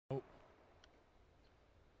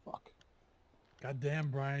Goddamn,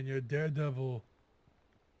 Brian, you're a daredevil.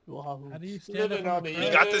 Wow. How do you stand up on the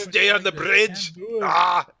You got to stay on the bridge.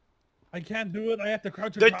 I can't do it. I have to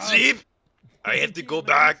crouch The across. jeep. I have to go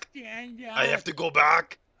back. I have to go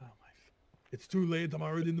back. Oh my! It's too late. I'm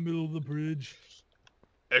already in the middle of the bridge.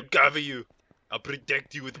 I'll cover you. I'll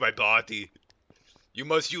protect you with my body. You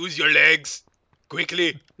must use your legs.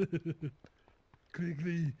 Quickly.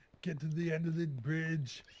 Quickly, get to the end of the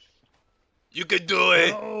bridge. You can do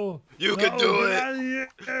it. No, You can do get it. out of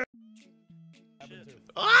here.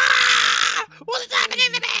 Ah! What's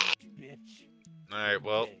happening to me? Bitch. Alright,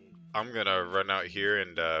 well, I'm gonna run out here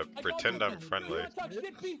and pretend I'm friendly. You wanna talk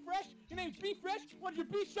shit, Be Fresh? Your name's Be Fresh? Why'd you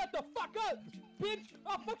be? Shut the fuck up! Bitch!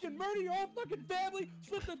 I'll fucking murder your whole fucking family,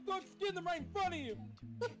 slit their throats, skin them right in front of you!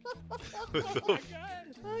 Oh my god!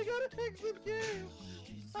 I gotta exit game!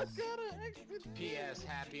 I gotta exit game! P.S.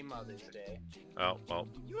 Happy Mother's Day. Oh, well.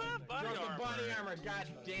 You have body Drop armor. the body armor, god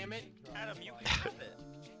damn it! Adam, you have it.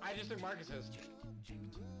 I just took Marcus's.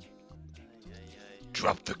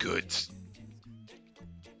 Drop the goods.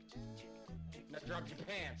 Now drop your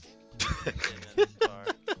pants. Get in the car.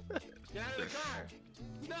 Get out of the car!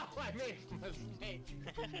 No, I made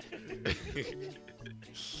a mistake.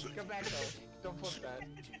 Come back though. Don't flip that.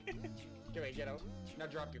 Come here, get out. Now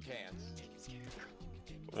drop your pants.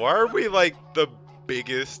 Why are we like the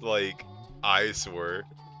biggest like eyesore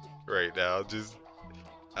right now? Just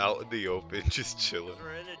out in the open, just chilling.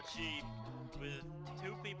 We're in a jeep with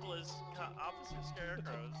two people as officer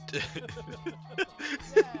scarecrows.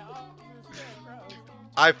 Yeah, Officer Scarecrow.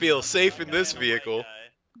 I feel safe in Guy this and a white vehicle.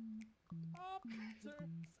 guy. Officer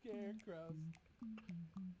Scarecrow.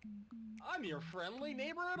 I'm your friendly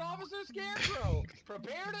neighborhood officer Scarecrow.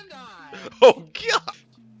 Prepare to die. Oh god!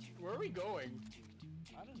 Where are we going?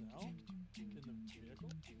 I don't know. In the vehicle?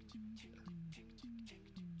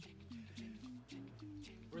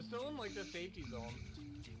 We're still in like the safety zone.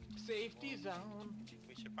 Safety zone.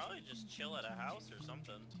 We should probably just chill at a house or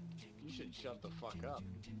something. You should shut the fuck up.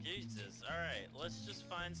 Jesus. Alright, let's just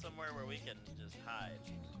find somewhere where we can just hide.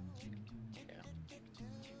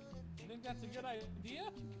 You think that's a good idea?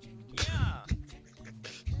 Yeah!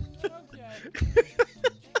 Okay.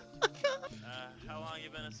 How long you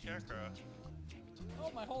been a scarecrow?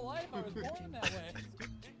 Oh, my whole life I was born that way.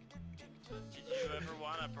 Did you ever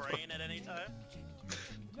want a brain at any time?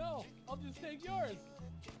 No, I'll just take yours.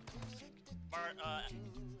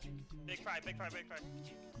 Big Fry.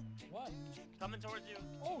 What? Coming towards you.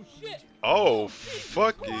 Oh shit! Oh Jesus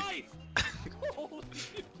fuck you! Christ! Holy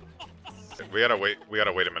fuck. We gotta wait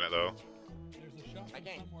a minute though. There's a shop I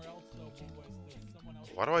can't. somewhere else though, boys. There's someone else.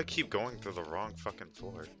 Why do I keep going through the wrong fucking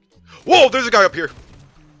floor? Whoa! There's a guy up here.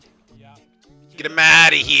 Yeah. Get him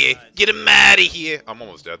out of here! Get him out of here! I'm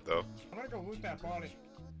almost dead though. I'm gonna go loot that body.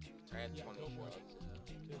 I had Yeah, 20 go for it. shots.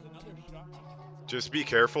 There's another shop. Just be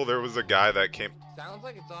careful. There was a guy that came. Sounds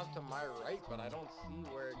like it's off to my right, but I don't see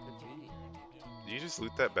where it could be. Did you just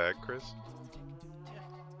loot that bag, Chris?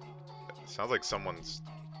 Sounds like someone's.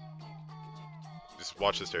 Just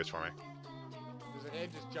watch the stairs for me. There's a guy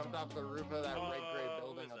just jumped off the roof of that red gray Oh,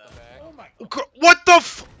 building who's at the that? back. Oh my. What the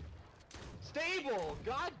f? Stable!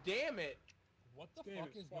 God damn it! What the fuck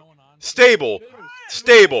is going on? Stable!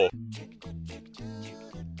 Stable!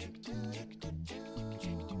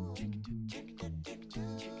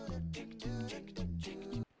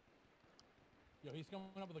 Yo, he's coming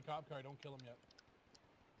up with a cop car. Don't kill him yet.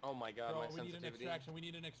 Oh my god, Bro, my we need an sensitivity. extraction. We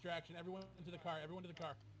need an extraction. Everyone into the car. Everyone to the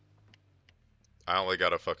car. I only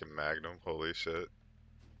got a fucking magnum. Holy shit.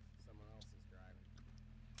 Someone else is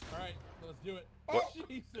driving. All right, let's do it. What? Oh,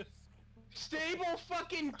 Jesus. Stable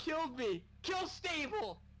fucking killed me! Kill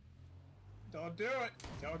Stable! Don't do it.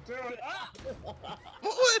 Don't do it. Ah!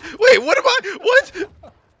 What? Wait, what am I? What?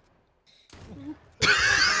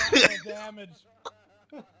 Collateral damage.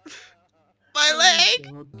 My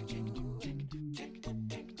leg!